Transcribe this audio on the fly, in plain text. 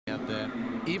med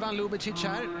Ivan Ljubicic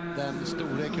här, den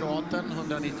store kroaten,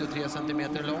 193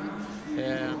 centimeter lång.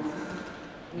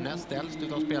 Näst äldst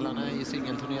utav spelarna i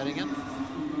singelturneringen.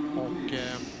 Och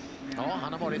ja,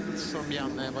 han har varit, som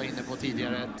Janne var inne på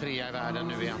tidigare, 3 i världen.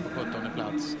 Nu är han på 17:e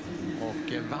plats.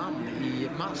 Och vann i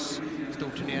mars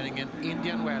storturneringen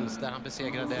Indian Wells där han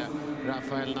besegrade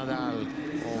Rafael Nadal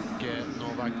och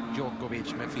Novak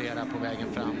Djokovic med flera på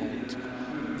vägen fram mot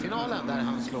finalen där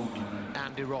han slog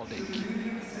Andy Roddick.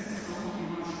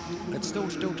 Ett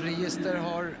stort register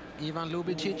har Ivan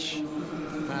Ljubicic,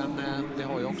 men det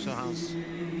har ju också hans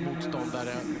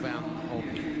motståndare, vän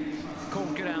och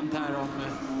konkurrent här om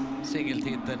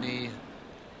singeltiteln i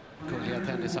Kungliga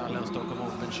Tennishallen Stockholm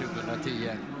Open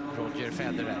 2010, Roger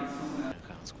Federer.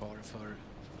 En chans kvar för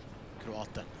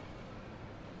kroaten.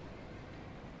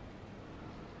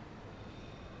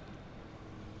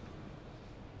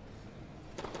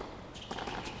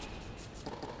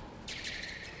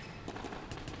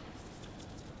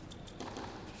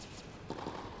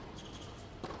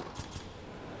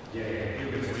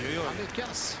 Han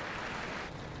lyckas.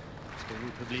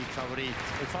 Stor publikfavorit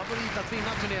och favorit att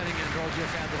vinna turneringen, Roger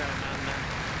Federer, men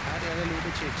här är det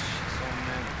Ljubicic som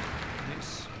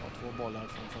nyss har 2 bollar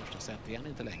från första set. Det är han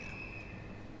inte längre.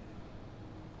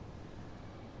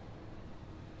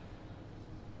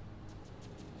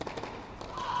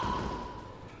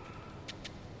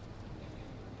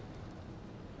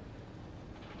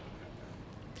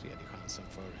 Tredje chansen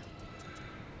för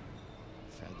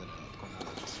Federer att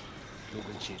komma åt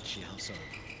Ljubicic i hans serve.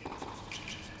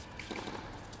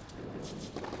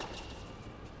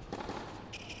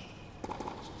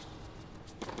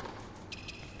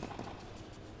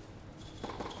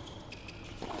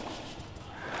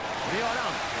 Det gör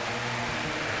han.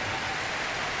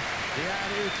 Det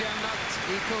är utjämnat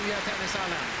i Kungliga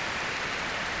Tennishallen.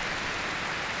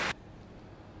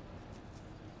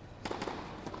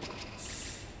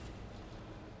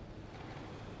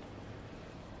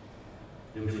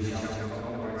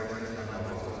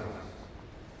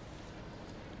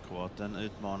 Kroaten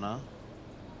utmanar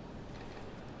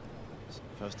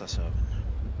första serven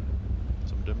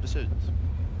som dömdes ut.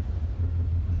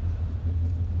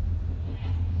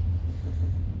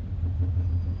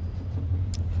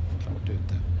 Klart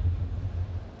ute.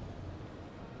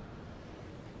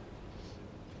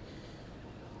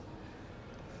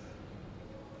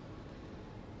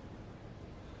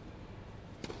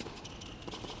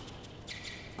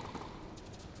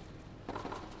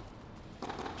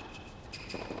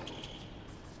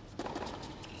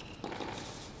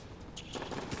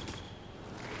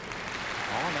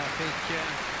 Fick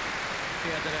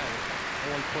Federer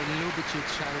håll på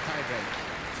Ljubicic här i tiebreak.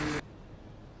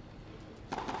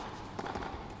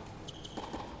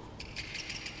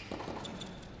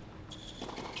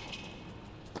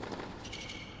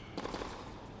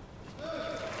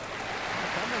 Det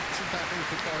kom ett sånt där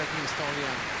oförklarligt misstag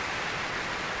igen.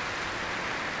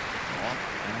 Ja,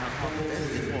 men han har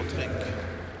väldigt bra tryck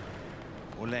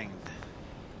och längd.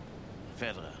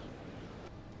 Federer.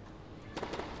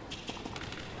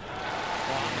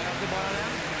 Bara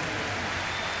den.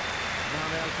 När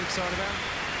han väl fick serven.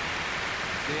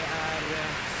 Det är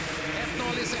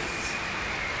 1-0 i set.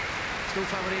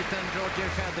 Storfavoriten Roger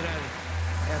Federer.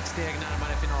 Ett steg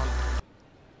närmare final.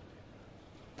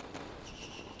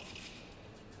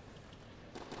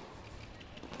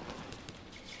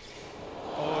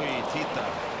 Oj, titta.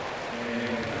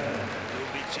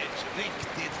 Ljubicic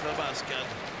riktigt förbaskad.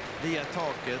 Via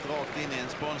taket, rakt in i en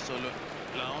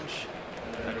sponsorlounge.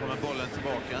 Här kommer bollen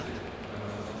tillbaka.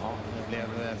 Ja, det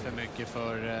blev för mycket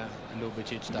för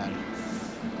Ljubicic där.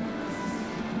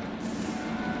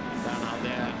 Där han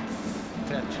hade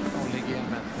 30-0 i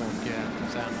gamet och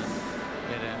sen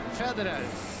är det Federer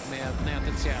med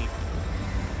nätets hjälp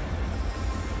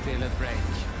till ett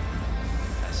break.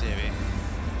 Här ser vi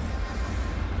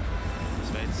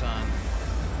Schweizaren.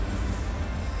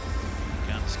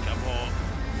 Ganska bra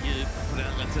djup på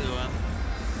den returen.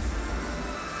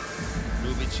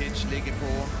 Ljubicic ligger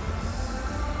på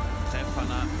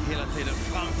träffarna hela tiden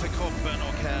framför kroppen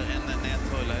och här en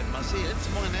nätrulle. Man ser inte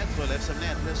så många nätrullar eftersom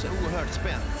nätet är så oerhört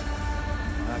spänt.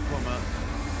 Här kommer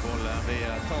bollen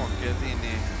via taket in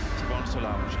i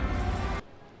sponsorloungen.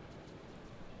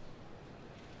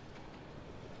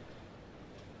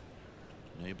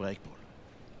 Ny breakboll.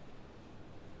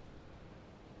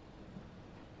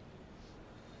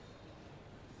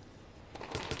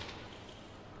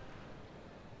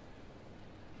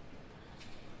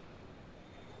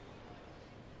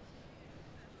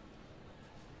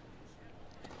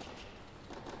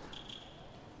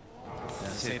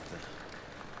 Sitter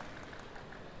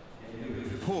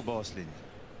på baslinjen.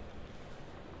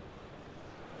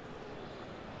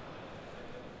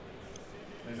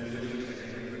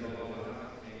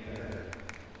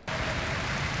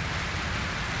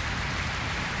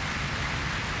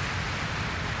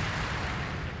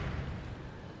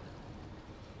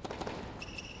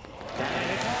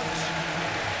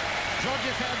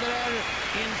 Roger Federer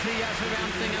infriar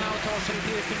förväntningarna och tar sig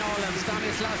till finalen.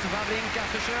 Stanislas Wawrinka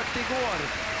försökte igår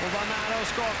och var nära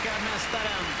att skaka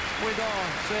mästaren. Och idag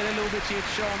så är det Ljubicic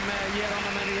som ger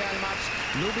honom en rejäl match.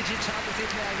 Ljubicic hade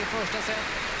sitt läge i första set,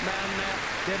 men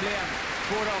det blev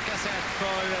 2 raka set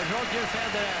för Roger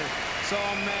Federer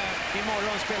som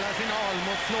imorgon spelar final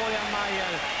mot Florian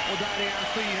Mayer, och där är en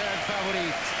skyhög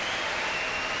favorit.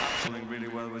 Really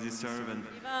well with his serve and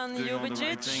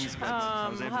Federer-Ljubicic,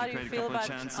 how do you feel about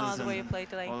the way you played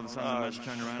today?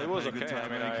 It was okay. I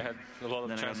mean, I had a lot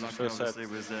of chances first set.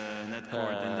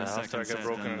 After I got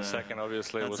broken in the second,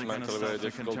 obviously it was mentally very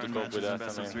difficult to cope with that.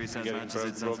 I mean, getting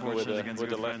broken with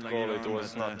the left goal, it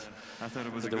was not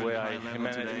the way I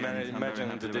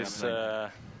imagined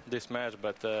this match,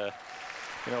 but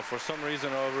you know, for some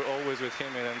reason, always with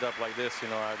him, it ended up like this. You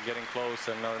know, getting close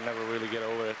and never really get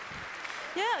over it.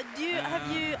 Yeah,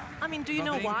 do you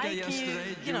know why?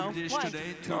 You know, why?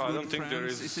 No, I don't think there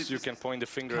is, you can point the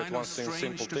finger at one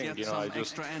simple thing. You know, I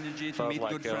just felt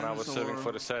like when I was serving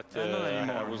for the set,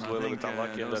 I was a little bit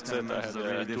unlucky, and that's it. I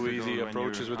had 2 easy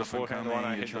approaches with the forehand. One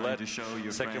I hit the net,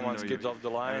 the second one skipped off the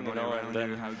line, you know, and then,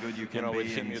 you know, with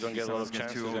him you don't get a lot of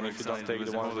chances, and if you don't take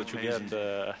the ones that you get,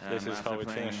 this is how it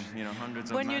finished.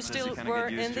 When you still were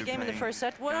in the game in the first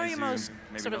set, what are you most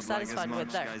sort of satisfied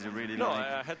with there? No,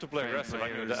 I had to play aggressive. I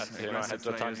knew that. You know, I had to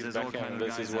attack his backhand.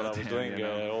 This is what I was doing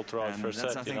all throughout first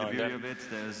set. You know, and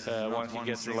then once he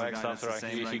gets relaxed after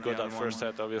he got that first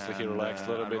set, obviously he relaxed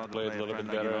a little bit, played a little bit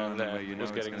better, and it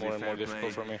was getting more and more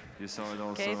difficult for me.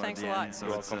 Okay, thanks a lot. You're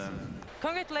welcome.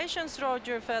 Congratulations,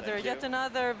 Roger Federer. Yet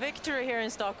another victory here in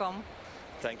Stockholm.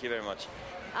 Thank you very much.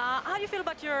 How do you feel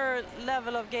about your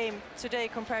level of game today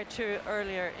compared to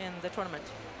earlier in the tournament?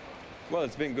 Well,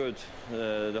 it's been good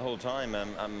the whole time.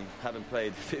 I haven't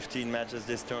played 15 matches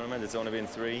this tournament. It's only been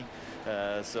 3.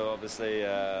 So obviously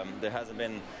there hasn't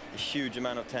been a huge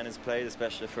amount of tennis played,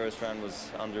 especially the first round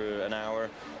was under an hour.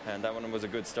 And that one was a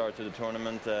good start to the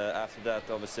tournament. After that,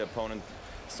 obviously, opponent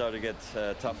started to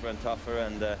get tougher and tougher.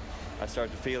 And I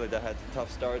started to feel it. I had tough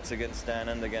starts against Stan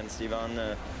and against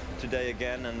Ivan today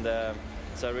again. And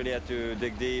so I really had to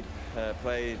dig deep,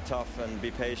 play tough and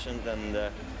be patient. And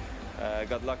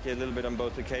got lucky a little bit on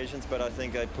both occasions, but I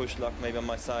think I pushed luck maybe on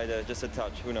my side just a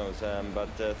touch, who knows. But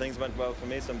things went well for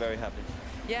me, so I'm very happy.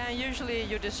 Yeah, usually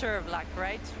you deserve luck,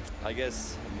 right? I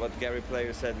guess what Gary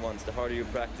Player said once, the harder you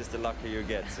practice, the luckier you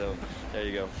get, so there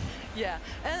you go. Yeah,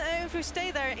 and if we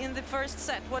stay there in the first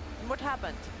set, what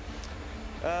happened?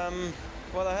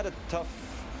 Well, I had a tough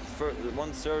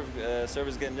one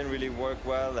service game, didn't really work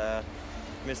well.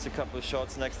 Missed a couple of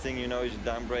shots, next thing you know, you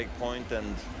down break point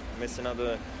and missed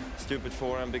another stupid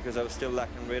forehand because I was still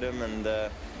lacking rhythm, and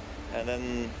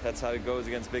then that's how it goes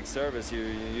against big service.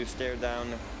 You stare down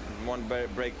one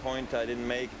break point I didn't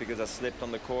make because I slipped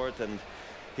on the court, and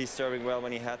he's serving well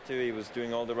when he had to. He was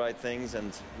doing all the right things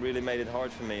and really made it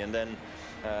hard for me. And then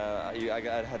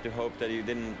I had to hope that he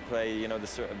didn't play, you know,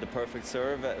 the perfect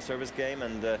service game,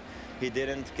 and he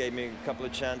didn't. Gave me a couple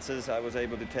of chances. I was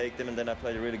able to take them, and then I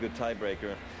played a really good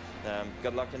tiebreaker.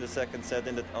 Got lucky in the second set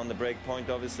on the break point,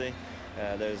 obviously.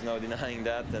 There's no denying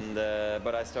that, and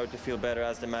but I started to feel better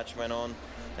as the match went on,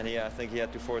 and I think he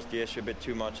had to force the issue a bit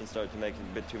too much and started to make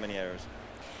a bit too many errors.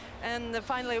 And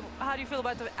finally, how do you feel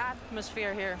about the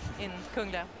atmosphere here in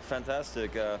Kungle?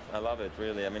 Fantastic. I love it,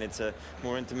 really. I mean, it's a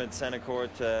more intimate center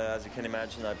court. As you can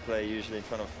imagine, I play usually in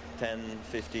front of 10,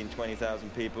 15,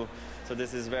 20,000 people. So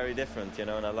this is very different, you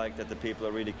know, and I like that the people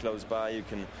are really close by. You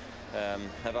can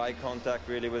have eye contact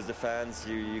really with the fans.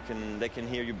 They can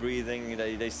hear you breathing.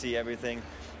 They see everything,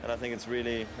 and I think it's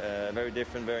really very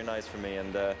different, very nice for me.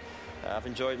 And I've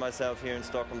enjoyed myself here in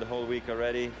Stockholm the whole week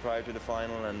already prior to the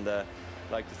final, and I'd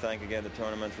like to thank again the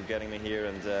tournament for getting me here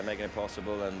and making it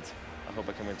possible, and I hope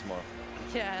I can win tomorrow.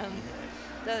 Yeah, and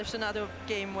there's another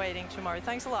game waiting tomorrow.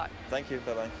 Thanks a lot. Thank you.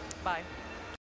 Bye-bye. Bye.